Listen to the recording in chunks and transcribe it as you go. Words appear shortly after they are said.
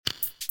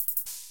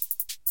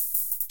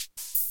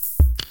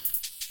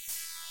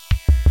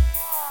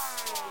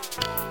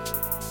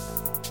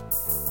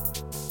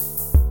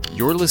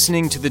You're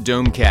listening to the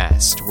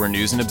Domecast, where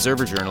News and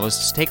Observer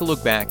journalists take a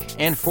look back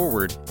and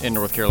forward in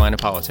North Carolina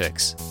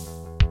politics.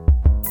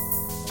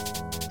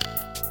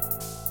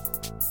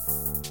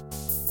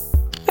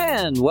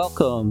 And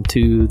welcome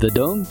to the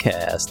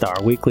Domecast,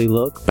 our weekly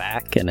look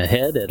back and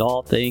ahead at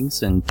all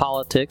things in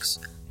politics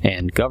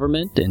and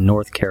government in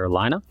North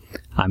Carolina.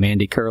 I'm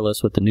Andy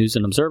Curlis with the News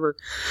and Observer.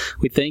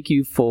 We thank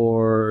you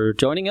for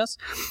joining us.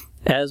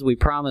 As we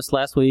promised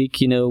last week,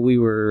 we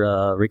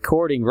were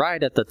recording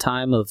right at the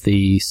time of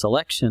the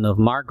selection of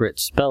Margaret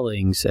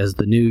Spellings as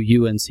the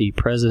new UNC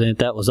president.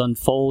 That was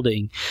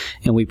unfolding,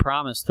 and we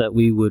promised that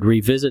we would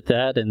revisit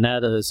that, and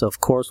that is, of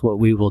course, what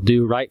we will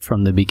do right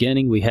from the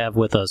beginning. We have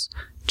with us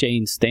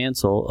Jane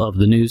Stansel of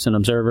the News and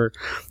Observer,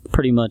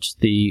 pretty much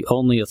the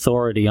only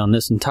authority on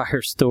this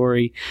entire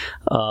story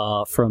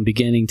from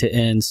beginning to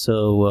end.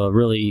 So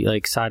really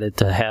excited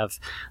to have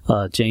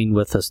Jane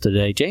with us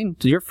today. Jane,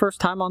 your first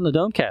time on the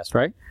Domecast,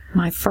 right?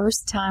 My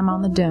first time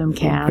on the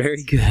Domecast.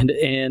 Very good.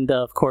 And,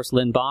 of course,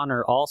 Lynn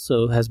Bonner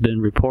also has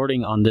been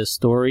reporting on this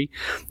story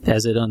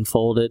as it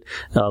unfolded.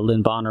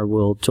 Lynn Bonner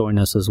will join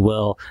us as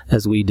well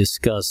as we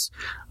discuss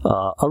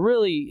a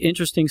really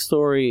interesting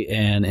story,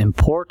 an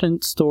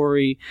important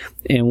story,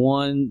 and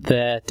one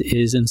that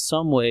is in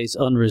some ways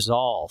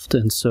unresolved.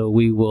 And so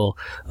we will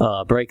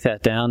break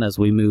that down as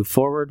we move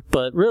forward.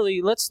 But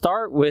really, let's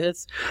start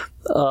with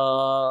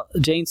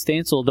Jane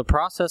Stansel, the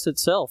process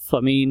itself. I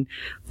mean,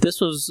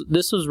 this was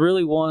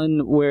really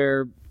one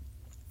where,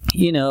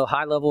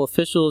 high-level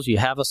officials, you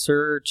have a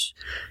search,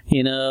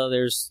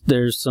 there's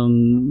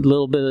some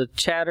little bit of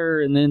chatter,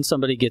 and then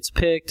somebody gets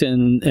picked,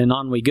 and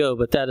on we go.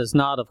 But that is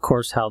not, of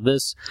course, how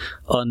this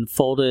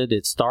unfolded.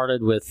 It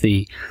started with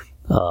the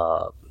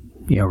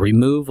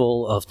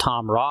removal of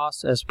Tom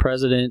Ross as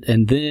president,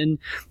 and then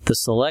the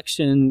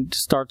selection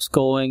starts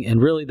going,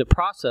 and really the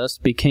process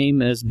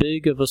became as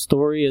big of a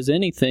story as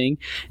anything,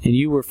 and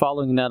you were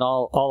following that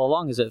all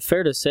along. Is it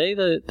fair to say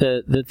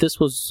that this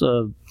was,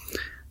 to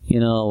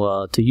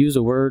use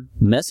a word,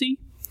 messy?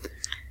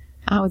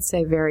 I would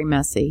say very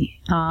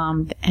messy,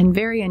 and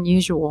very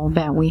unusual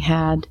that we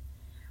had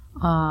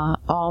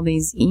all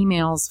these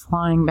emails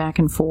flying back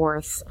and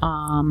forth.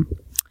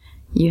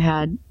 You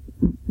had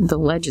the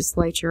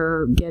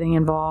legislature getting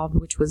involved,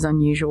 which was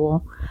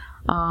unusual.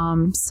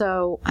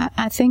 So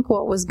I think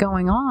what was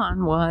going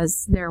on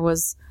was there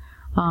was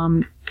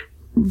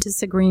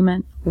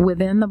disagreement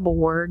within the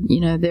board.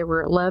 There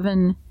were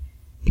 11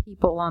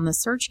 people on the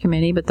search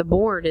committee, but the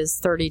board is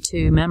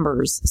 32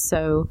 members.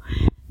 So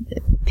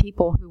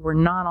people who were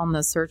not on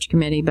the search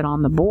committee but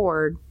on the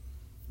board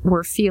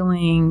were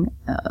feeling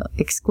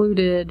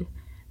excluded,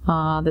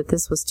 that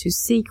this was too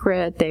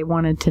secret. They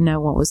wanted to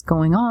know what was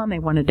going on. They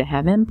wanted to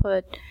have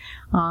input.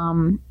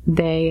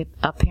 They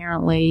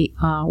apparently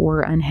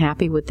were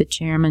unhappy with the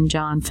chairman,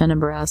 John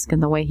Fennebresque,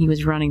 and the way he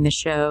was running the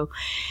show.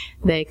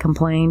 They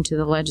complained to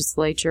the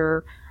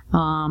legislature.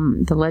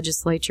 The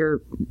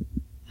legislature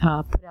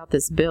put out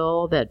this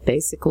bill that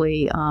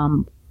basically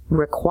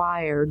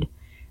required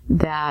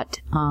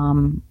that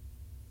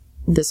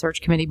the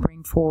search committee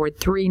bring forward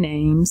 3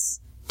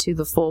 names to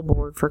the full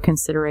board for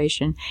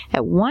consideration.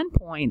 At one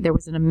point, there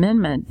was an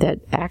amendment that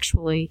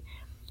actually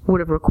would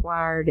have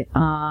required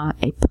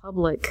a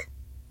public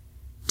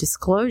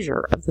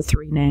disclosure of the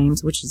 3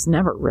 names, which has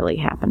never really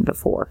happened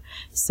before.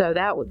 So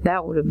that would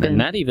have been...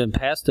 And that even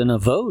passed in a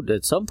vote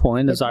at some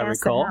point, as I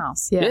recall. It passed in the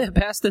House, Yeah, it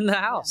passed in the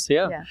House,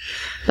 yeah.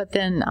 But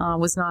then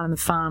was not in the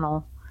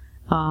final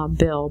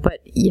bill.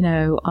 But,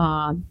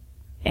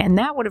 and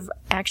that would have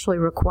actually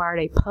required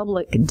a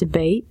public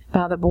debate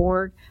by the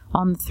board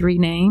on the 3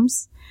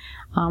 names,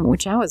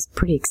 which I was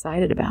pretty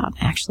excited about,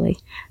 actually.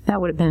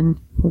 That would have been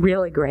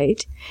really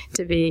great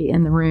to be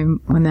in the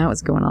room when that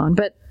was going on.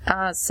 But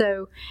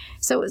so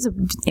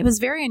it was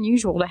very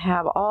unusual to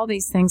have all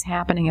these things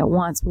happening at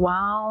once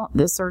while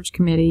the search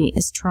committee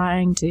is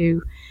trying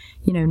to,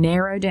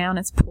 narrow down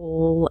its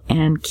pool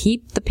and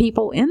keep the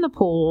people in the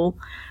pool.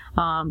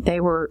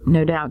 They were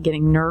no doubt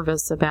getting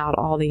nervous about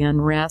all the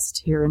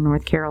unrest here in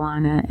North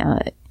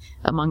Carolina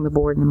among the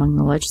board and among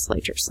the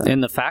legislature. So.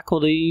 And the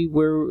faculty,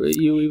 where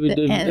we would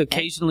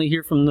occasionally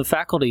hear from the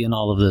faculty in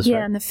all of this. Yeah,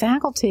 right? And the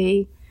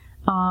faculty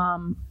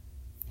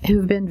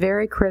who've been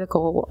very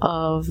critical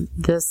of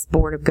this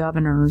Board of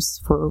Governors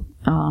for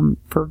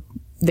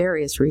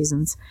various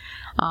reasons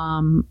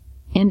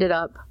ended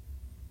up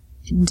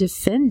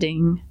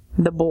defending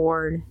the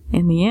board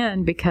in the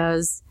end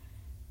because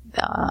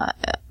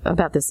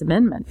about this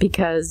amendment,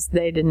 because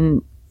they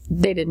didn't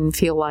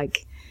feel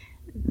like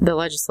the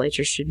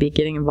legislature should be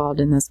getting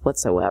involved in this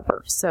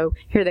whatsoever. So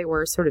here they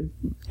were sort of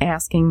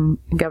asking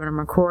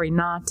Governor McCrory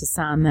not to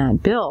sign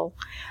that bill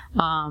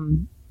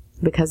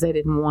because they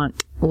didn't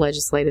want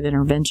legislative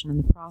intervention in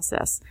the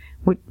process,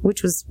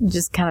 which was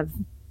just kind of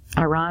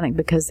ironic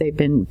because they've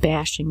been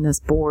bashing this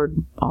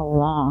board all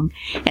along.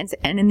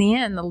 And in the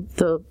end,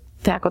 the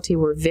faculty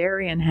were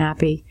very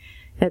unhappy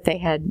that they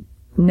had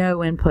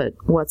no input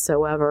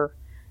whatsoever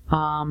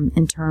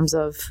in terms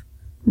of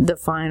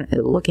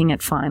looking at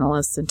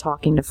finalists and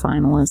talking to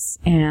finalists.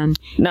 And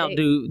now,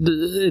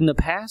 in the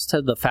past,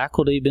 have the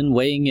faculty been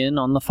weighing in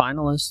on the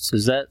finalists?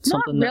 Is that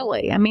something? Not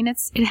really. I mean,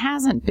 it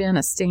hasn't been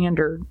a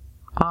standard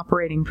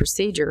operating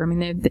procedure. I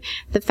mean,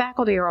 the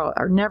faculty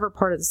are never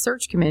part of the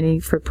search committee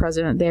for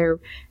president. They're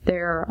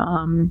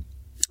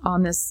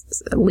on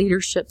this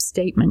leadership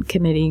statement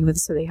committee,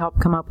 so they help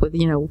come up with,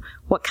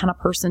 what kind of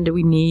person do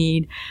we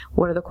need,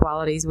 what are the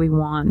qualities we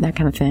want, that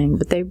kind of thing.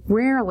 But they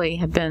rarely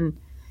have been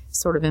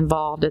sort of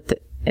involved at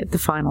the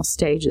final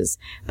stages.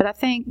 But I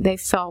think they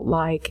felt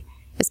like,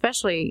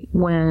 especially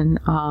when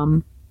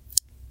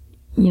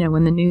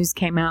when the news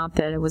came out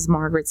that it was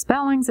Margaret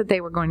Spellings that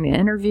they were going to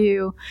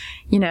interview,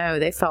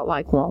 they felt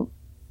like, well,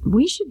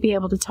 we should be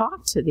able to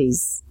talk to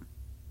these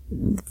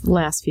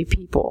last few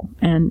people,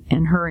 and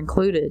her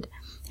included.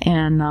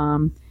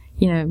 And,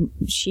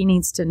 she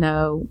needs to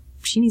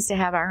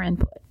have our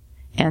input.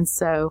 And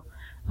so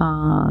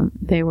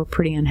they were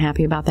pretty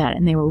unhappy about that.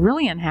 And they were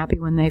really unhappy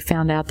when they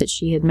found out that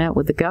she had met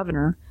with the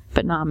governor,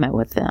 but not met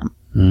with them.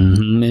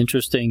 Mm-hmm.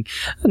 Interesting.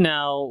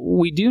 Now,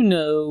 we do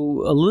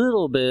know a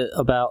little bit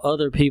about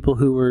other people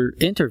who were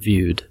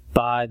interviewed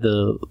by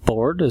the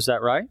board. Is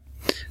that right?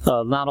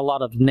 Not a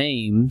lot of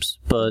names,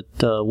 but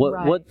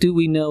what do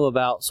we know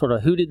about sort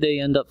of who did they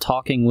end up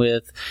talking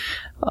with?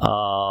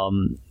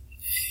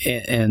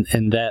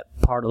 And that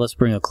part, let's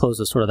bring a close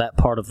to sort of that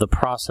part of the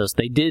process.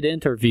 They did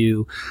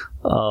interview,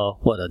 a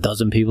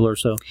dozen people or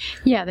so?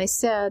 Yeah, they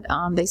said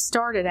they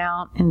started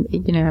out, and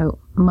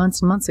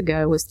months and months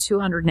ago, was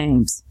 200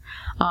 names.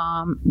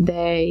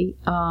 They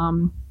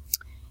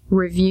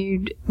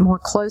reviewed more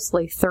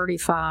closely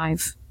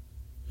 35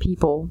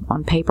 people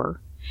on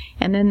paper,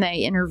 and then they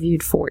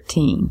interviewed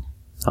 14.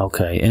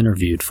 Okay,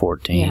 interviewed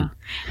 14. Yeah,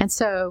 and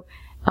so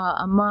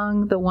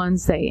among the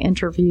ones they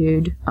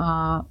interviewed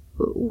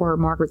were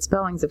Margaret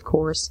Spellings, of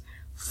course,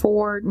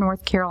 4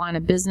 North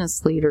Carolina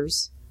business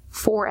leaders,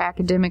 4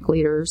 academic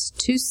leaders,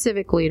 2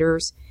 civic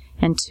leaders,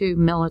 and 2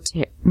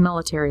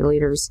 military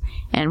leaders.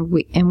 And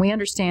we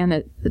understand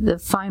that the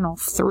final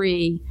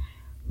 3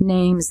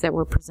 names that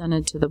were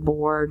presented to the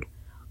board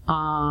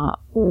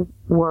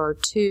were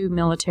 2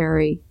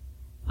 military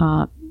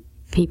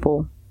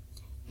people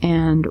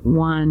and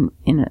 1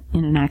 in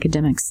an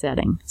academic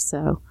setting.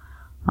 So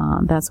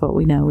that's what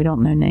we know. We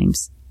don't know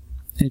names.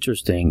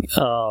 Interesting.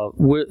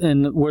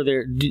 Were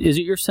there? Is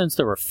it your sense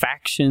there were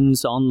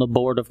factions on the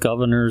Board of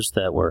Governors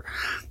that were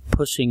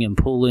pushing and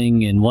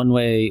pulling in one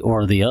way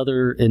or the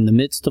other in the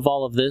midst of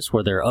all of this?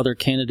 Were there other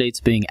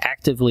candidates being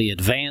actively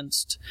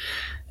advanced,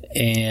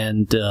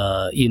 and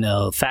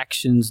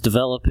factions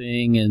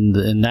developing, and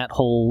that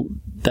whole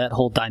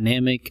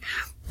dynamic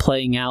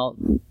playing out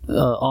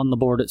on the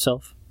board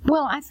itself?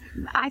 Well,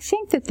 I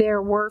think that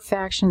there were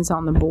factions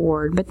on the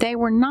board, but they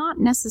were not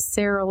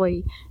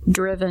necessarily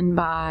driven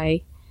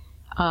by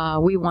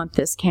we want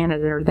this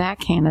candidate or that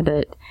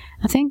candidate.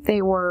 I think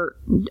they were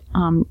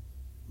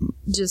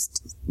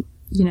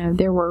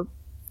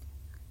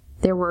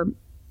there were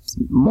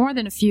more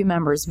than a few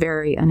members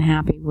very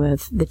unhappy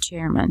with the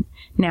chairman.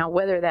 Now,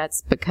 whether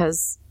that's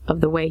because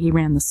of the way he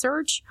ran the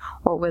search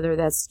or whether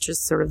that's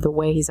just sort of the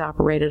way he's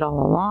operated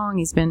all along,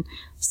 he's been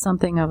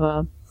something of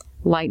a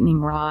lightning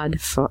rod,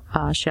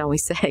 shall we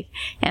say.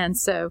 And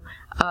so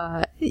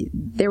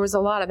there was a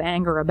lot of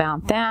anger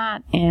about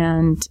that,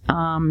 and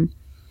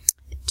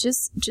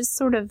just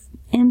sort of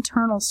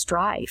internal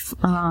strife.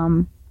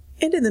 And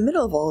in the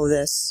middle of all of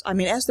this, I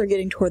mean, as they're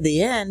getting toward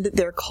the end,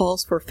 there are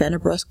calls for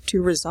Fennebrusque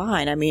to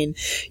resign. I mean,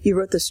 you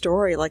wrote the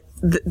story like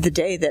the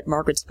day that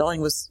Margaret Spelling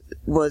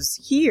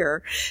was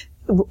here,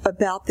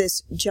 about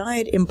this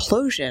giant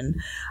implosion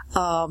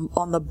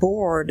on the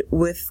board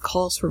with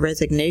calls for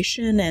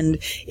resignation, and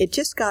it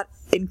just got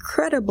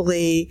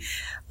incredibly,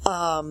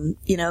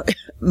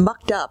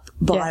 mucked up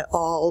by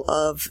all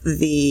of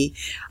the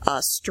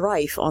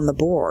strife on the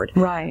board.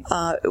 Right.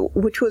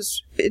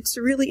 It's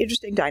a really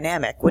interesting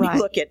dynamic when you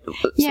look at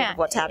sort of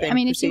what's happening. I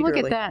mean, if you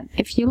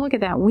look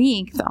at that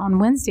week, on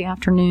Wednesday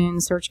afternoon,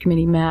 the search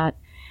committee met.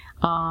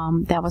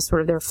 That was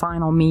sort of their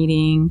final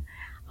meeting.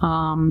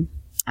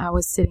 I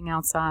was sitting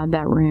outside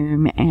that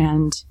room,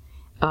 and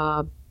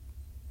a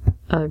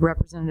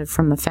representative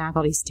from the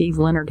faculty, Steve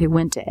Leonard, who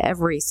went to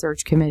every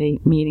search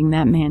committee meeting,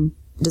 that man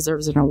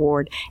deserves an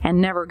award,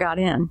 and never got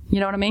in. You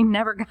know what I mean?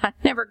 Never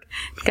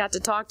got to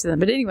talk to them.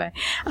 But anyway,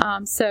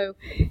 so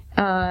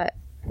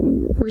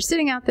we're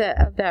sitting outside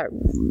of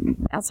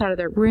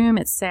their room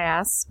at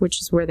SAS, which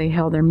is where they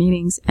held their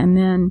meetings, and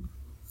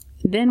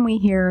then we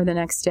hear the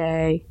next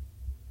day,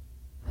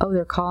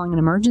 they're calling an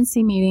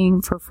emergency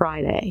meeting for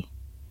Friday.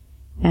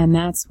 And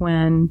that's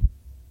when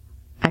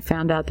I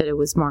found out that it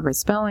was Margaret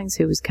Spellings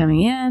who was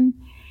coming in,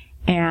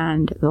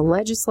 and the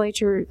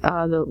legislature,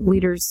 the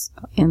leaders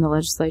in the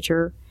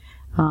legislature,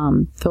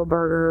 Phil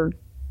Berger,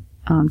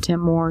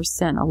 Tim Moore,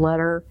 sent a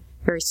letter,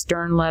 very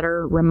stern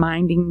letter,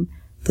 reminding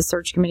the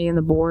search committee and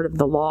the board of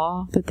the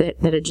law that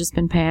had just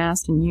been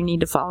passed, and you need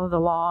to follow the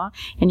law,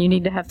 and you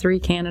need to have 3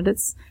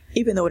 candidates.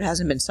 Even though it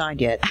hasn't been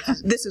signed yet,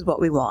 this is what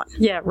we want.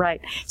 Yeah,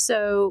 right.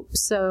 So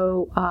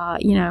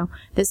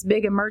this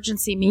big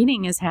emergency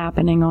meeting is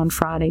happening on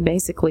Friday,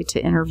 basically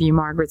to interview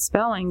Margaret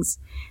Spellings.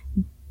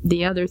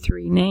 The other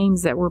 3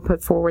 names that were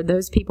put forward,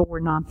 those people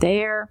were not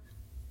there.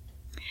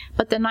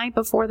 But the night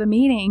before the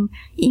meeting,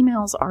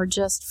 emails are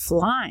just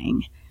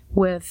flying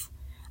with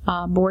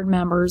board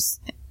members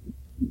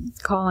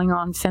calling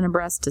on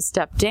Fenebres to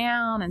step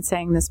down and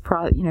saying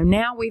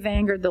now we've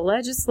angered the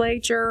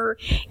legislature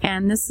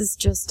and this is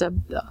just a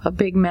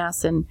big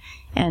mess and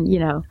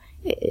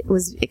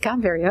it got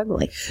very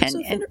ugly.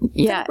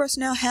 Fenebres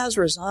now has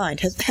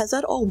resigned. Has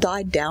that all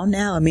died down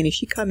now? I mean, is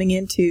she coming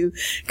into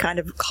kind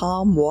of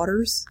calm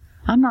waters?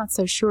 I'm not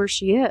so sure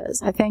she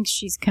is. I think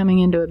she's coming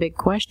into a big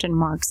question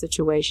mark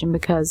situation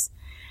because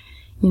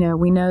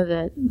we know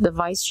that the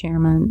vice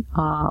chairman,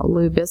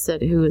 Lou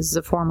Bissett, who is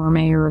the former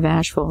mayor of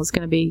Asheville,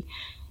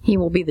 he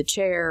will be the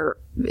chair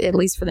at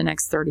least for the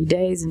next 30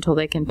 days until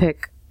they can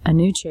pick a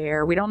new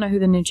chair. We don't know who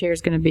the new chair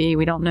is going to be.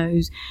 We don't know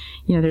who's,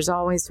 there's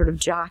always sort of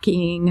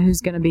jockeying who's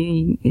going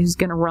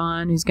to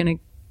run, who's going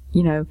to,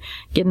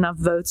 get enough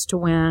votes to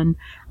win.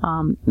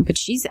 But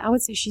I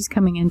would say she's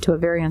coming into a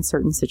very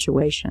uncertain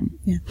situation.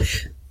 Yeah.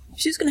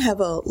 She's going to have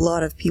a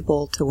lot of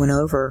people to win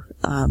over,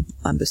 I'm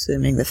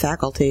assuming, the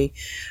faculty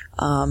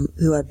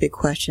who have big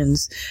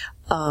questions,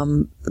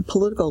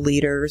 political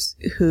leaders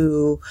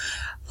who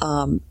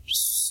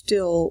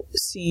still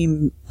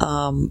seem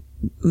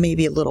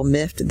maybe a little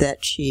miffed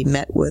that she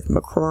met with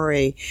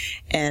McCrory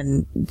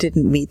and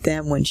didn't meet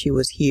them when she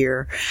was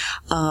here.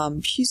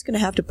 She's going to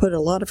have to put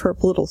a lot of her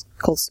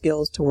political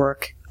skills to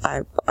work,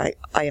 I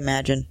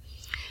imagine.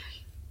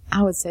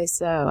 I would say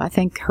so. I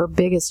think her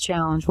biggest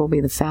challenge will be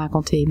the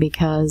faculty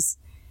because,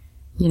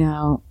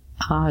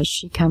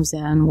 she comes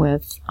in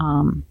with,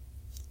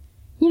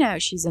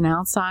 she's an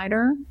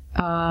outsider.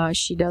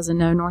 She doesn't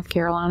know North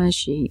Carolina.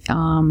 She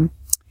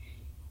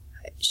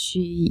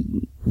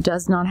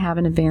does not have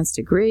an advanced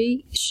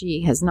degree.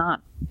 She has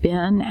not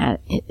been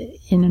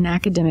in an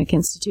academic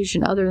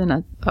institution other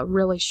than a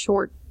really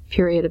short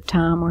period of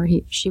time where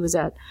she was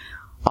at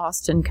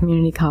Austin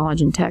Community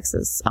College in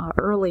Texas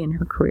early in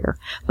her career.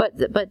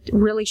 But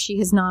really she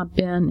has not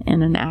been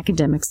in an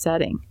academic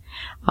setting.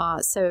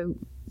 So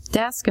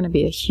that's going to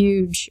be a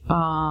huge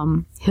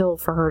hill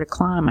for her to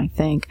climb, I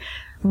think.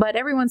 But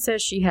everyone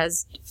says she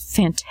has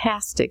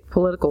fantastic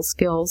political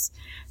skills,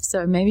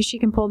 so maybe she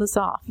can pull this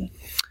off.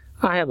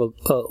 I have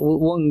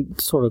one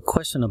sort of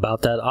question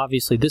about that.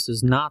 Obviously, this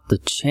is not the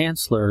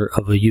chancellor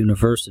of a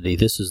university.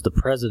 This is the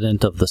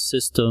president of the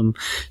system.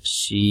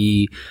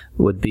 She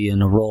would be in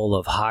the role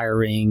of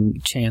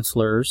hiring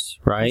chancellors,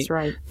 right? That's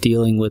right.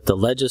 Dealing with the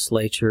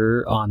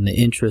legislature on the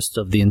interest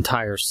of the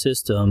entire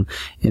system.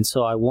 And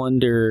so I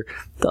wonder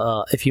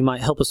if you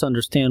might help us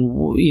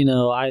understand,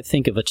 I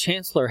think of a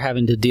chancellor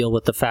having to deal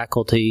with the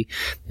faculty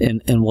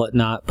and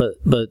whatnot,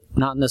 but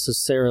not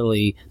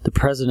necessarily the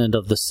president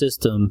of the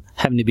system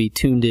having to be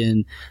tuned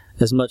in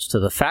as much to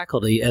the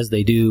faculty as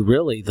they do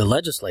really the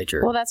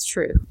legislature. Well, that's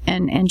true.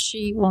 And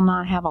she will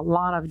not have a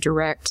lot of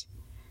direct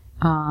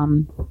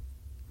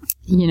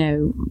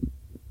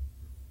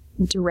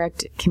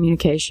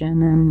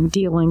communication and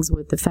dealings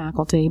with the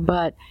faculty,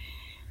 but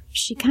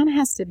she kind of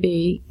has to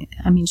be,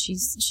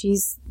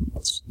 she's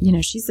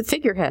the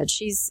figurehead.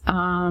 She's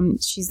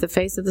the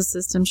face of the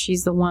system.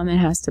 She's the one that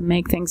has to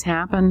make things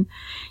happen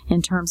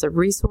in terms of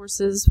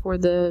resources for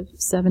the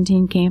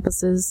 17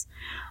 campuses.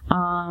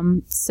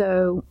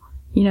 So,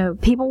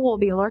 people will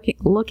be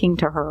looking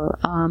to her.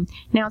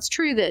 Now it's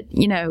true that,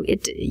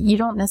 you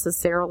don't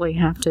necessarily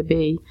have to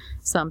be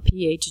some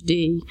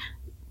PhD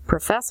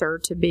professor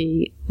to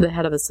be the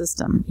head of a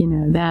system.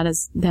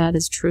 That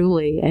is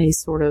truly a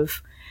sort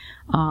of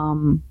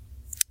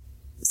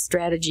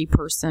strategy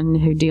person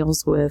who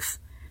deals with,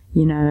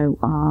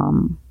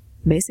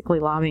 basically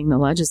lobbying the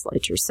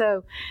legislature.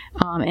 So,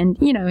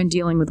 in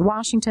dealing with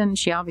Washington,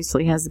 she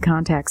obviously has the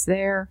contacts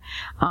there.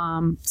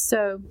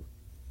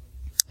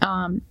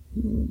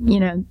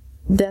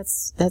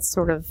 That's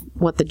sort of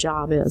what the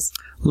job is.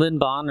 Lynn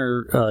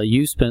Bonner,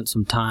 you spent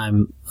some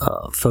time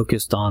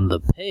focused on the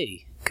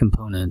pay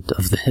component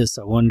of this.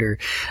 I wonder,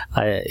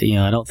 I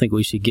don't think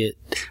we should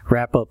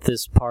wrap up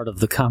this part of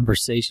the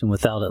conversation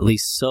without at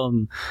least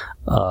some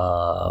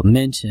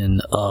mention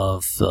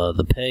of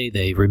the pay.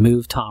 They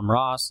removed Tom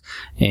Ross,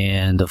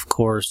 and of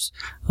course,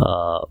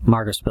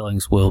 Margaret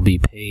Spellings will be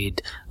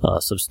paid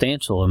a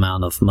substantial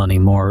amount of money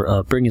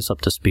more. Bring us up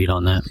to speed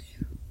on that.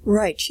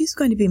 Right. She's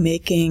going to be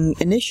making,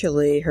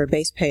 initially, her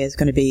base pay is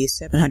going to be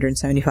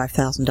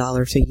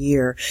 $775,000 a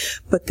year,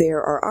 but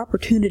there are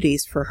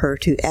opportunities for her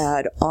to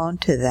add on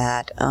to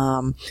that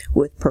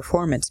with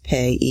performance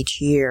pay each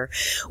year.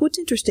 What's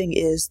interesting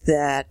is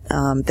that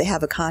they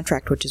have a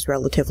contract which is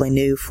relatively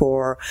new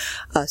for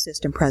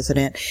assistant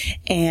president,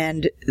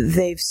 and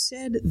they've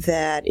said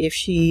that if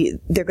she's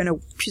going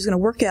to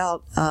work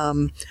out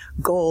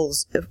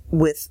goals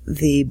with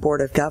the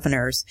Board of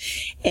Governors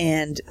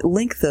and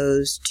link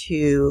those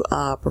to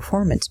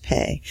performance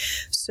pay.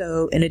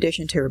 So in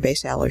addition to her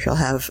base salary, she'll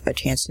have a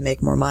chance to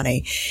make more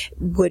money,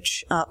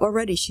 which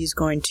already she's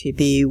going to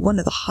be one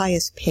of the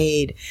highest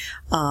paid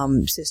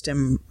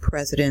system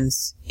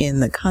presidents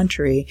in the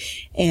country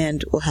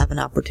and will have an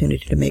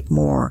opportunity to make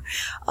more.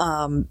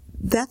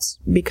 That's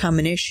become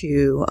an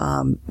issue.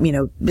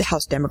 The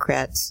House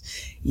Democrats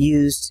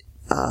used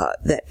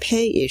that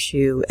pay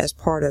issue as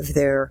part of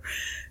their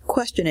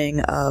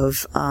questioning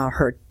of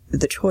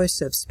the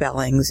choice of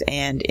spellings,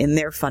 and in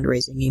their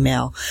fundraising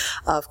email,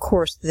 of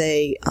course,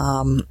 they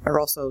are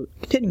also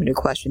continuing to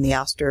question the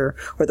ouster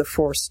or the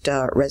forced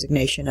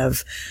resignation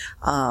of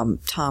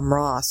Tom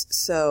Ross.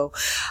 So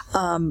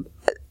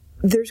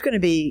there's going to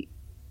be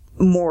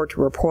more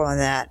to report on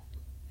that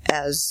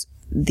as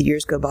the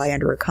years go by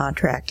under a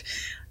contract,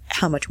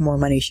 how much more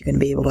money she's going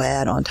to be able to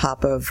add on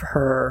top of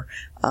her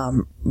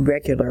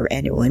regular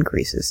annual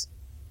increases.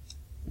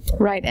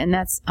 Right, and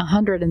that's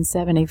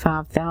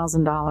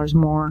 $175,000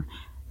 more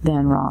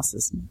than Ross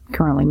is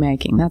currently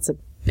making. That's a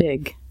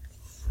big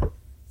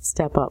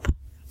step up.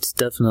 It's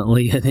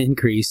definitely an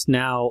increase.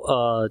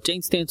 Now,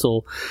 Jane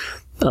Stansel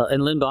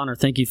and Lynn Bonner,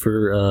 thank you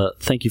for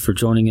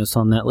joining us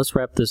on that. Let's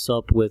wrap this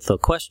up with a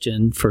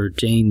question for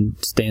Jane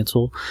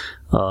Stansel.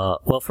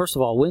 Well, first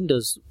of all, when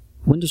does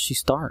she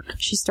start?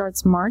 She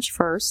starts March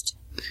 1st.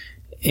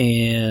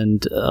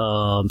 And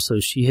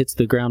so she hits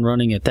the ground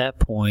running at that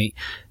point.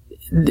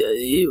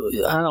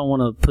 I don't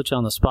want to put you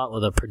on the spot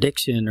with a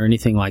prediction or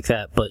anything like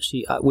that, but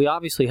we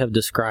obviously have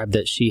described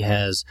that she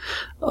has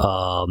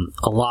a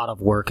lot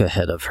of work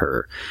ahead of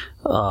her.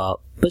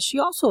 But she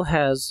also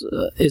has,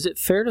 is it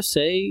fair to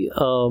say,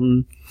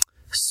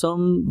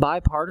 some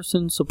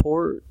bipartisan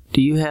support?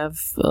 Do you have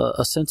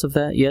a sense of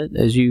that yet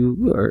as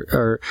you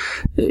are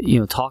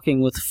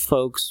talking with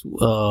folks?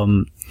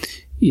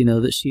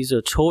 That she's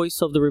a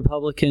choice of the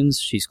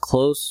Republicans. She's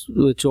close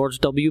with George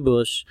W.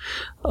 Bush.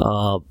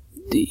 But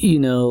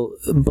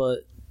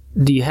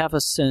do you have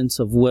a sense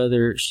of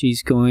whether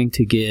she's going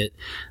to get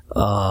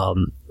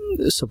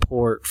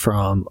support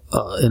from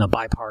in a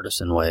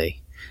bipartisan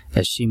way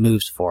as she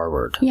moves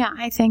forward? Yeah,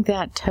 I think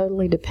that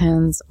totally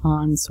depends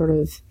on sort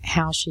of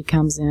how she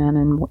comes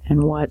in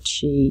and what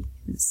she,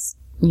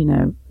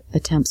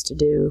 attempts to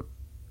do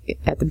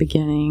at the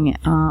beginning.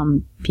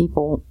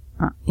 People,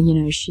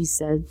 she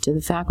said to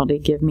the faculty,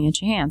 give me a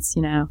chance.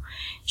 Her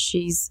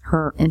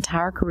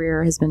entire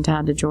career has been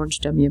tied to George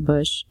W.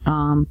 Bush.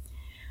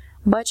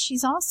 But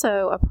she's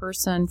also a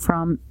person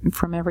from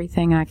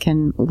everything I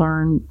can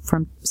learn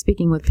from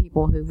speaking with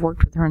people who've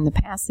worked with her in the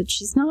past, that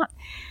she's not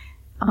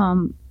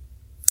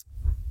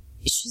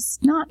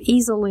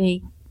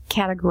easily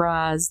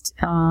categorized,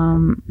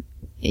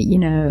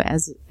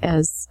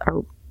 as a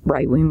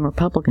right-wing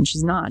Republican.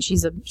 She's not.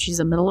 She's a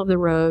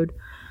middle-of-the-road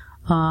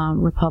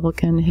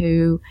Republican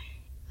who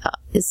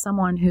is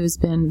someone who's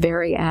been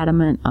very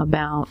adamant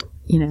about,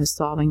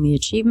 solving the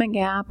achievement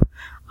gap,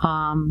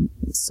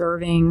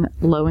 serving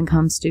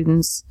low-income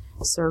students,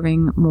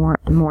 serving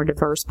more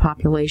diverse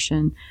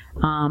population.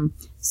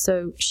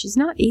 So she's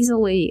not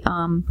easily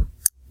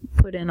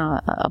put in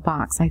a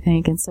box, I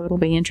think, and so it'll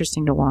be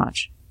interesting to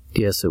watch.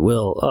 Yes, it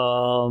will.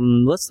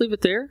 Let's leave it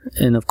there.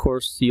 And, of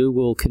course, you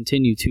will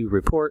continue to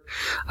report.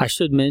 I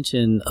should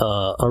mention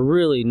a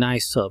really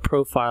nice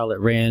profile that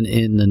ran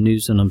in the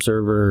News and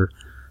Observer,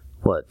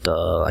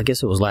 I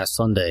guess it was last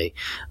Sunday,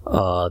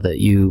 that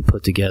you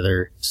put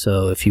together.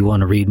 So if you want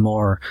to read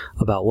more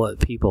about what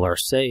people are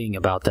saying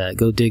about that,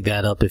 go dig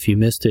that up if you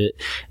missed it.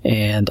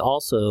 And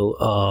also,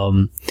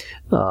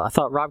 I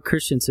thought Rob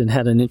Christensen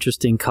had an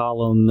interesting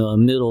column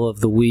middle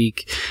of the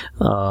week,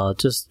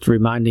 just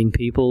reminding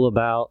people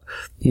about,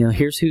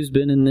 here's who's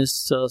been in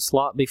this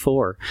slot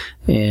before.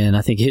 And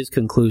I think his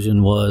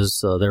conclusion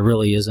was there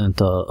really isn't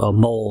a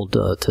mold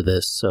to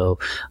this. So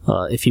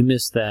if you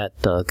missed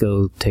that,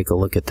 go take a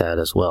look at that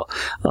as well.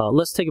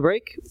 Let's take a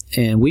break,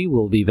 and we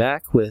will be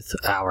back with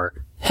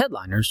our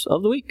headliners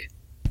of the week.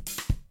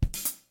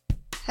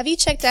 Have you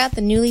checked out the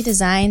newly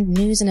designed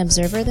News and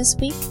Observer this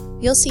week?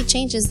 You'll see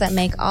changes that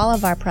make all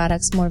of our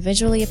products more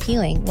visually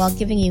appealing while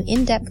giving you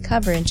in-depth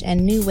coverage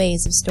and new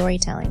ways of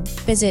storytelling.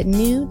 Visit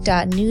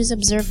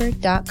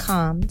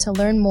new.newsobserver.com to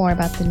learn more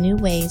about the new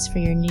ways for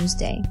your news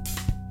day.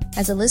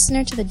 As a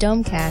listener to the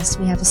Domecast,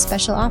 we have a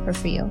special offer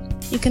for you.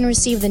 You can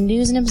receive the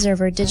News and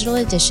Observer digital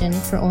edition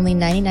for only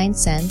 99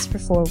 cents for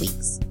 4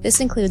 weeks. This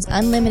includes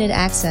unlimited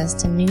access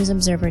to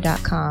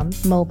newsobserver.com,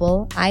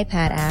 mobile,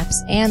 iPad apps,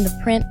 and the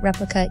print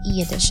replica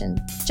e-edition.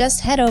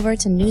 Just head over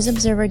to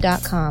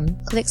newsobserver.com,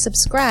 click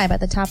subscribe at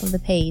the top of the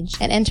page,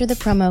 and enter the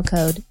promo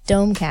code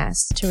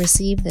DOMECAST to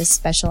receive this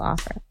special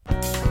offer.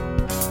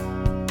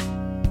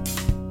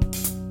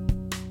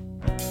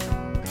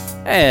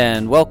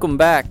 And welcome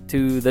back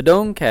to the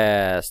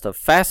Domecast, a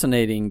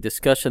fascinating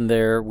discussion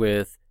there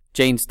with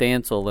Jane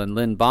Stansel and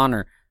Lynn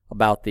Bonner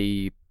about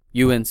the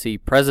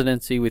UNC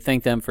presidency. We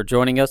thank them for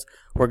joining us.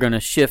 We're going to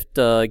shift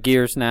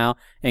gears now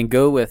and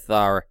go with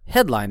our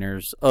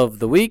headliners of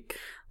the week.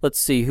 Let's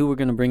see who we're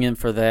going to bring in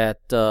for that.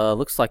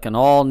 Looks like an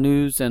all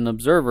News and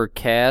Observer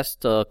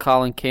cast.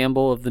 Colin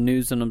Campbell of the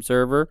News and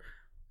Observer,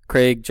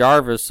 Craig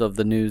Jarvis of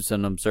the News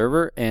and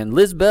Observer, and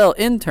Liz Bell,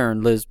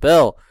 intern Liz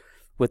Bell,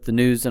 with the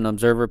News and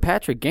Observer.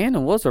 Patrick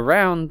Gannon was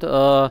around,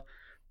 but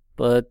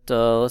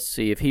let's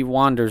see. If he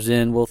wanders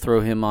in, we'll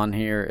throw him on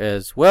here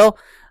as well.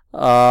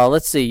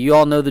 Let's see. You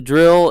all know the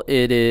drill.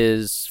 It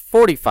is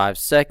 45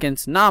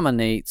 seconds.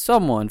 Nominate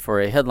someone for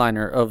a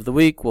headliner of the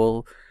week.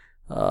 We'll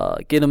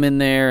get them in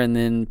there and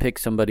then pick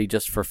somebody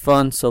just for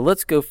fun. So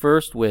let's go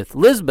first with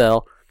Liz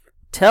Bell.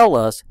 Tell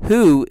us,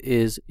 who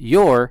is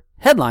your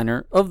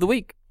headliner of the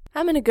week?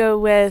 I'm going to go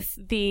with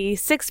the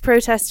 6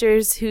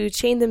 protesters who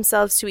chained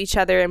themselves to each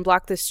other and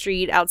blocked the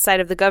street outside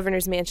of the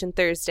governor's mansion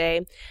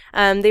Thursday.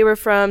 They were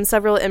from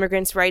several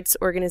immigrants' rights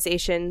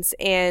organizations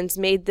and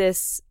made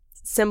this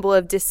symbol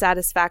of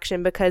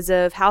dissatisfaction because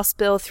of House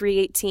Bill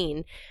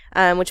 318,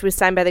 which was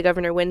signed by the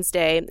governor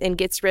Wednesday and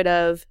gets rid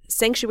of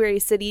sanctuary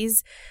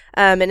cities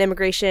and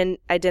immigration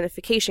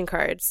identification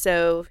cards.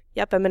 So,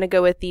 I'm going to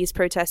go with these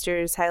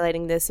protesters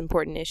highlighting this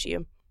important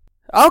issue.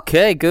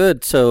 Okay,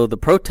 good. So the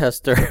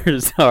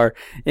protesters are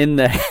in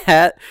the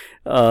hat.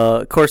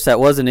 Of course, that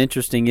was an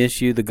interesting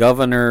issue. The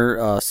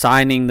governor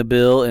signing the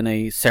bill in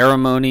a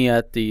ceremony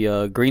at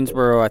the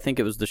Greensboro, I think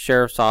it was the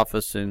sheriff's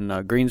office in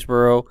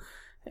Greensboro,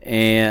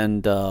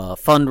 and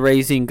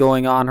fundraising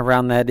going on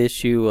around that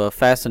issue. A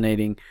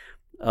fascinating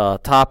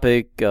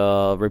topic.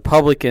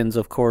 Republicans,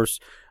 of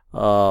course,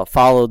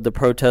 followed the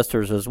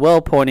protesters as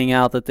well, pointing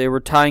out that they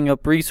were tying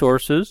up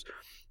resources.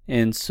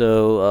 And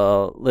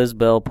so Liz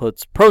Bell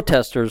puts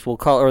protesters, we'll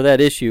call or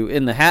that issue,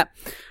 in the hat.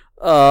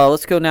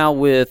 Let's go now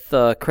with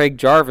Craig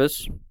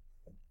Jarvis.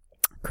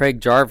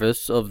 Craig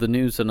Jarvis of the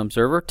News and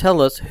Observer.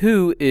 Tell us,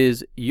 who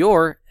is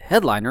your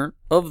headliner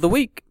of the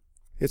week?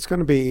 It's going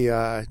to be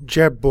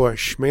Jeb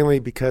Bush, mainly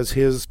because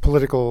his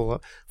political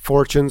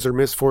fortunes or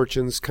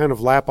misfortunes kind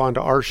of lap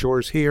onto our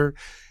shores here.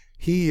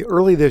 He,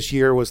 early this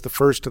year, was the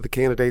first of the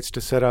candidates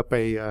to set up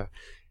a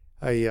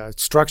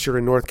structure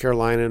in North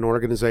Carolina, an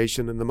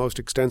organization, and the most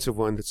extensive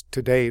one that's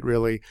to date,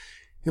 really,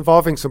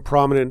 involving some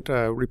prominent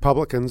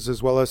Republicans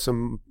as well as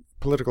some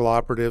political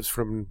operatives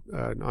from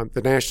on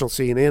the national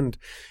scene and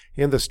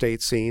the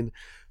state scene.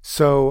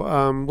 So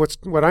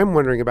what I'm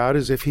wondering about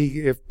is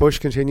if Bush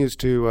continues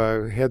to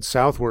head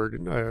southward,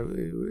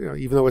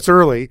 even though it's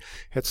early,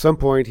 at some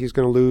point he's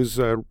going to lose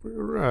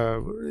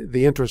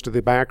the interest of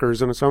the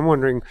backers. And so I'm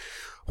wondering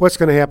what's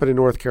going to happen in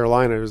North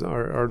Carolina.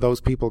 Are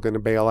those people going to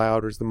bail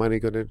out, or is the money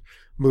going to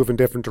move in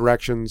different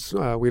directions?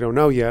 We don't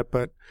know yet,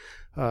 but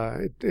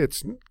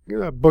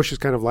Bush is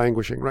kind of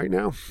languishing right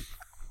now.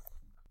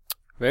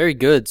 Very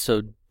good.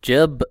 So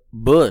Jeb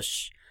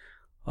Bush,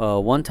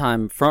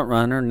 one-time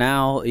frontrunner,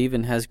 now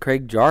even has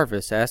Craig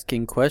Jarvis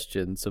asking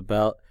questions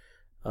about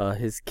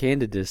his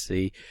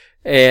candidacy.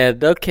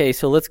 And okay,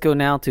 so let's go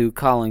now to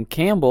Colin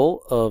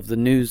Campbell of the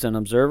News and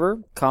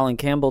Observer. Colin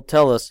Campbell,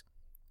 tell us,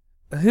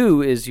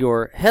 who is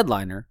your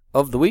headliner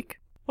of the week?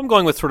 I'm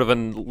going with sort of a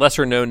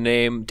lesser-known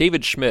name,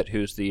 David Schmidt,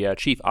 who's the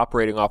Chief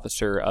Operating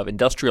Officer of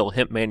Industrial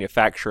Hemp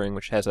Manufacturing,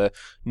 which has a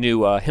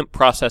new hemp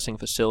processing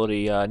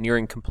facility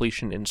nearing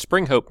completion in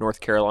Spring Hope,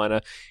 North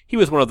Carolina. He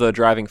was one of the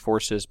driving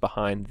forces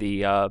behind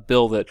the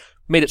bill that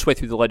made its way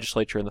through the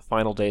legislature in the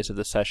final days of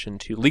the session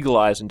to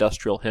legalize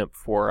industrial hemp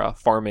for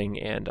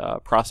farming and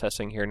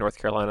processing here in North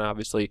Carolina,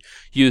 obviously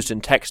used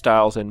in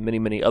textiles and many,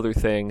 many other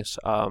things,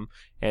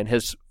 and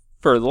has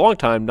for a long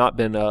time not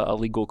been a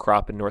legal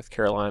crop in North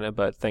Carolina,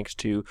 but thanks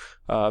to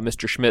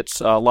Mr. Schmidt's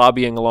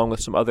lobbying along with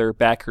some other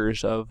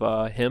backers of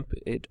hemp,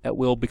 it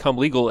will become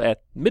legal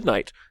at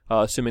midnight,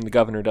 assuming the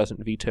governor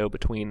doesn't veto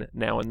between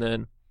now and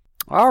then.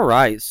 All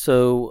right,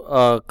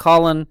 so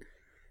Colin,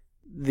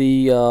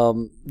 the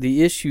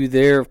issue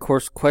there, of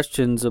course,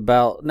 questions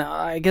about, now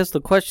I guess the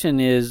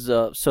question is,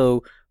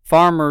 so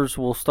farmers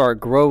will start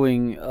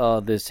growing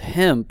this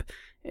hemp,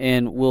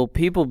 and will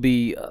people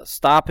be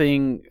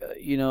stopping,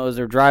 as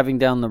they're driving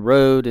down the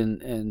road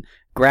and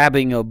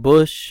grabbing a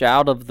bush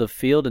out of the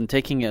field and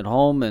taking it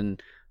home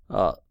and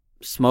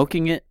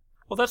smoking it?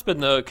 Well, that's been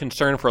the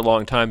concern for a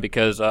long time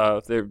because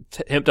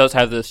hemp does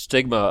have this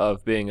stigma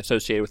of being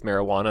associated with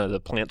marijuana. The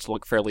plants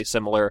look fairly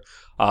similar.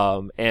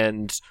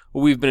 And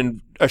we've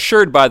been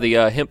assured by the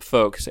hemp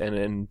folks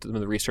and some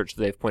of the research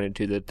that they've pointed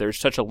to that there's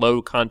such a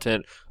low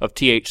content of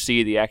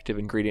THC, the active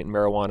ingredient in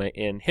marijuana,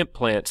 in hemp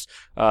plants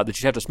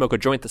that you have to smoke a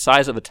joint the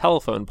size of a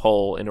telephone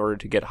pole in order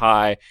to get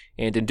high.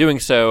 And in doing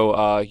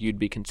so, you'd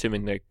be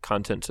consuming the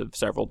contents of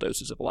several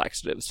doses of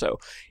laxatives. So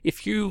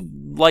if you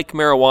like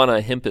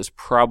marijuana, hemp is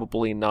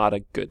probably not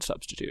a good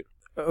substitute.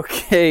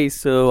 Okay,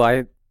 so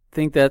I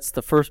think that's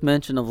the first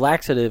mention of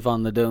laxative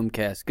on the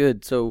Domecast.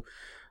 Good. So,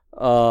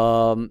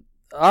 all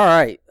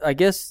right. I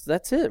guess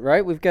that's it,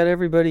 right? We've got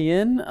everybody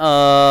in.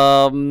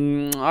 All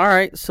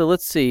right. So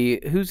let's see.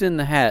 Who's in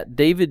the hat?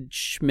 David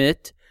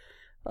Schmidt,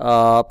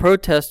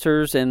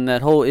 protesters, and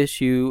that whole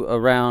issue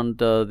around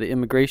the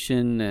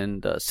immigration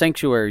and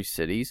sanctuary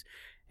cities.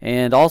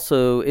 And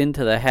also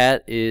into the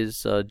hat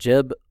is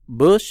Jeb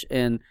Bush,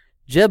 and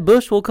Jeb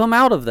Bush will come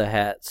out of the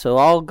hat. So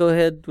I'll go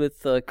ahead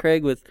with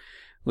Craig with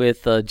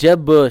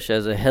Jeb Bush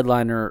as a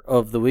headliner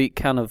of the week,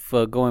 kind of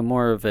going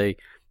more of a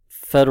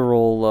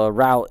federal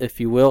route, if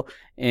you will.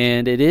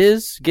 And it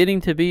is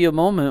getting to be a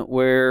moment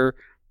where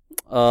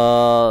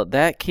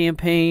that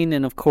campaign,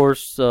 and of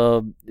course,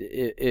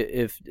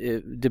 if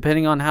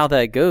depending on how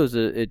that goes,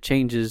 it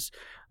changes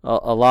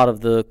a lot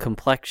of the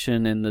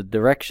complexion and the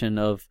direction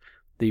of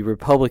the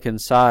Republican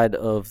side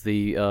of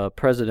the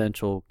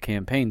presidential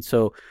campaign.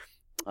 So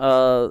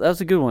that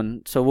was a good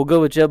one. So we'll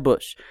go with Jeb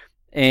Bush.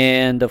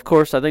 And, of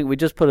course, I think we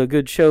just put a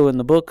good show in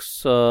the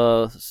books.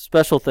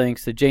 Special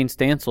thanks to Jane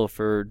Stansel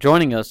for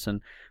joining us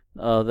and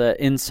that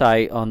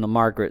insight on the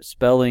Margaret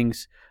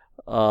Spellings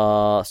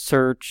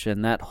search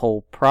and that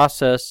whole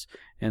process.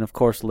 And, of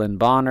course, Lynn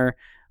Bonner.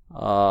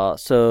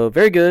 So,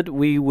 very good.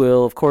 We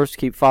will, of course,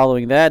 keep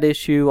following that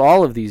issue,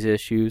 all of these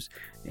issues,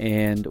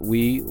 and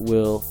we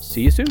will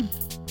see you soon.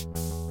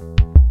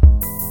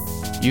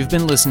 You've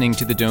been listening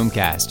to the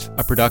Domecast,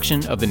 a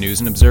production of the News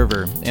and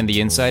Observer and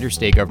the Insider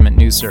State Government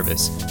News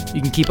Service.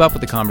 You can keep up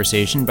with the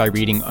conversation by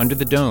reading Under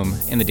the Dome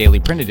in the daily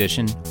print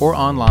edition or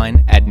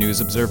online at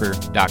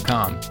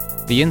newsobserver.com.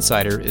 The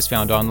Insider is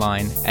found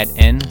online at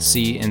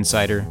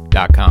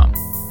ncinsider.com.